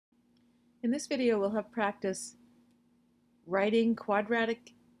In this video, we'll have practice writing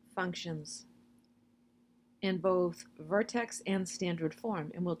quadratic functions in both vertex and standard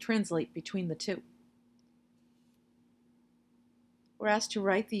form, and we'll translate between the two. We're asked to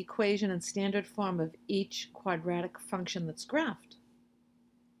write the equation in standard form of each quadratic function that's graphed.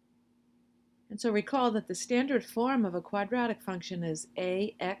 And so recall that the standard form of a quadratic function is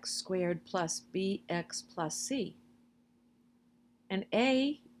ax squared plus bx plus c. And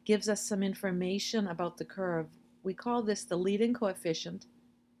a gives us some information about the curve. We call this the leading coefficient.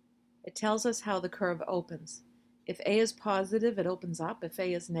 It tells us how the curve opens. If a is positive, it opens up. If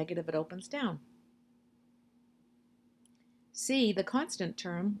a is negative, it opens down. C, the constant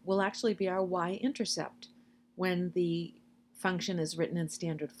term, will actually be our y-intercept when the function is written in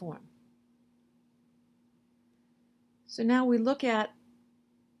standard form. So now we look at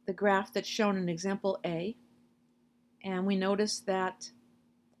the graph that's shown in example A, and we notice that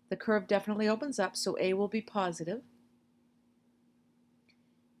the curve definitely opens up, so A will be positive.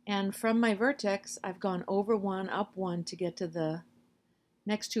 And from my vertex, I've gone over 1, up 1 to get to the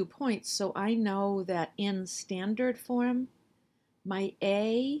next 2 points. So I know that in standard form, my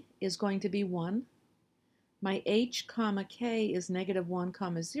A is going to be 1. My H comma K is negative 1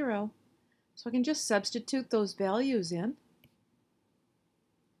 comma 0. So I can just substitute those values in.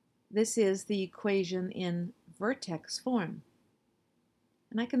 This is the equation in vertex form.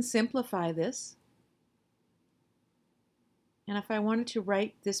 And I can simplify this. And if I wanted to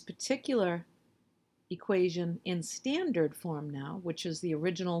write this particular equation in standard form now, which is the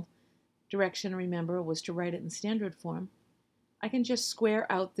original direction, remember, was to write it in standard form, I can just square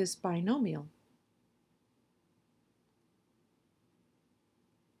out this binomial.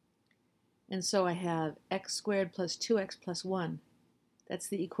 And so I have x squared plus 2x plus 1. That's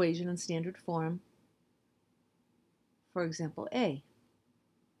the equation in standard form for example A.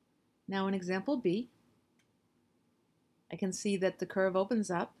 Now in example B, I can see that the curve opens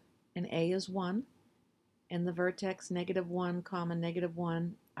up and A is 1, and the vertex negative 1 comma negative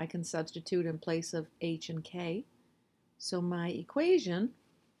 1 I can substitute in place of H and K. So my equation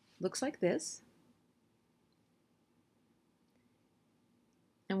looks like this.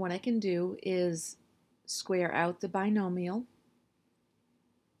 And what I can do is square out the binomial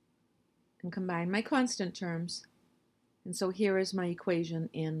and combine my constant terms. And so here is my equation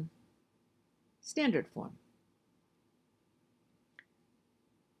in standard form.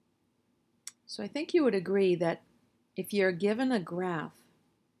 So I think you would agree that if you're given a graph,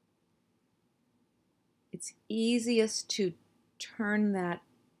 it's easiest to turn that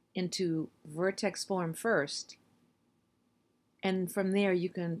into vertex form first, and from there you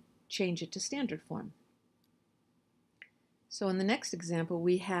can change it to standard form. So in the next example,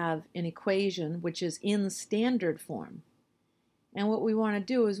 we have an equation which is in standard form. And what we want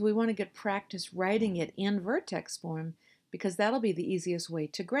to do is we want to get practice writing it in vertex form, because that'll be the easiest way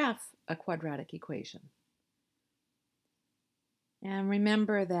to graph a quadratic equation. And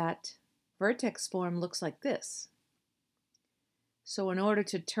remember that vertex form looks like this. So in order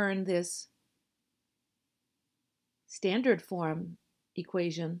to turn this standard form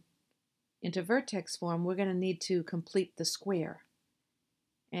equation into vertex form, we're going to need to complete the square.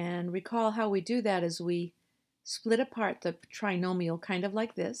 And recall how we do that is we split apart the trinomial kind of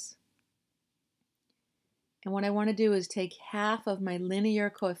like this. And what I want to do is take half of my linear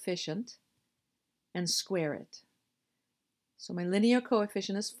coefficient and square it. So my linear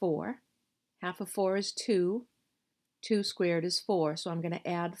coefficient is 4. Half of 4 is 2. 2 squared is 4, so I'm going to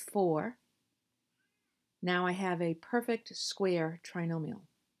add 4. Now I have a perfect square trinomial.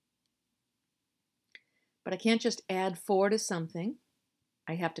 But I can't just add 4 to something.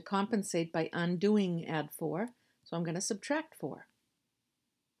 I have to compensate by undoing add 4, so I'm going to subtract 4.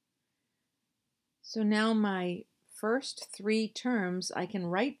 So now my first 3 terms, I can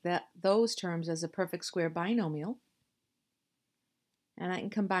write those terms as a perfect square binomial. And I can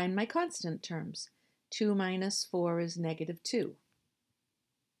combine my constant terms. 2 minus 4 is negative 2.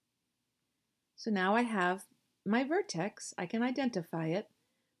 So now I have my vertex. I can identify it,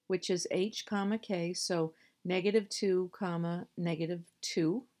 which is h comma k, so negative 2 comma negative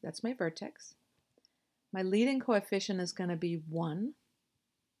 2. That's my vertex. My leading coefficient is going to be 1.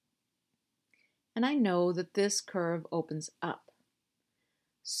 And I know that this curve opens up.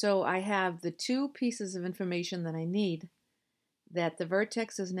 So I have the 2 pieces of information that I need, that the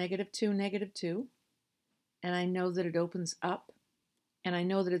vertex is negative 2, and I know that it opens up, and I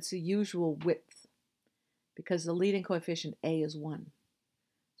know that it's the usual width, because the leading coefficient A is 1.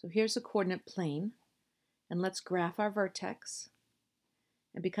 So here's the coordinate plane, and let's graph our vertex.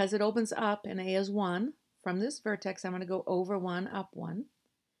 And because it opens up and A is 1, from this vertex I'm going to go over 1, up 1.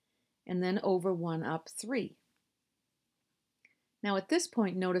 and then over 1 up 3. Now at this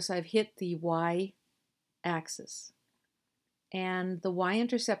point, notice I've hit the y-axis. And the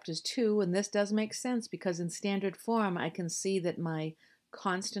y-intercept is 2, and this does make sense because in standard form I can see that my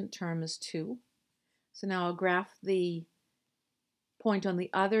constant term is 2. So now I'll graph the point on the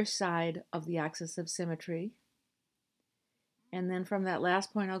other side of the axis of symmetry. And then from that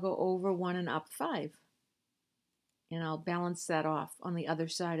last point I'll go over 1 and up 5. And I'll balance that off on the other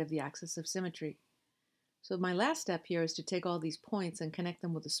side of the axis of symmetry. So my last step here is to take all these points and connect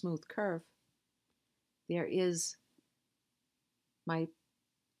them with a smooth curve. There is my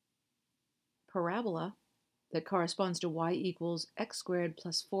parabola that corresponds to y equals x squared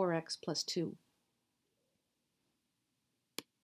plus 4x plus 2.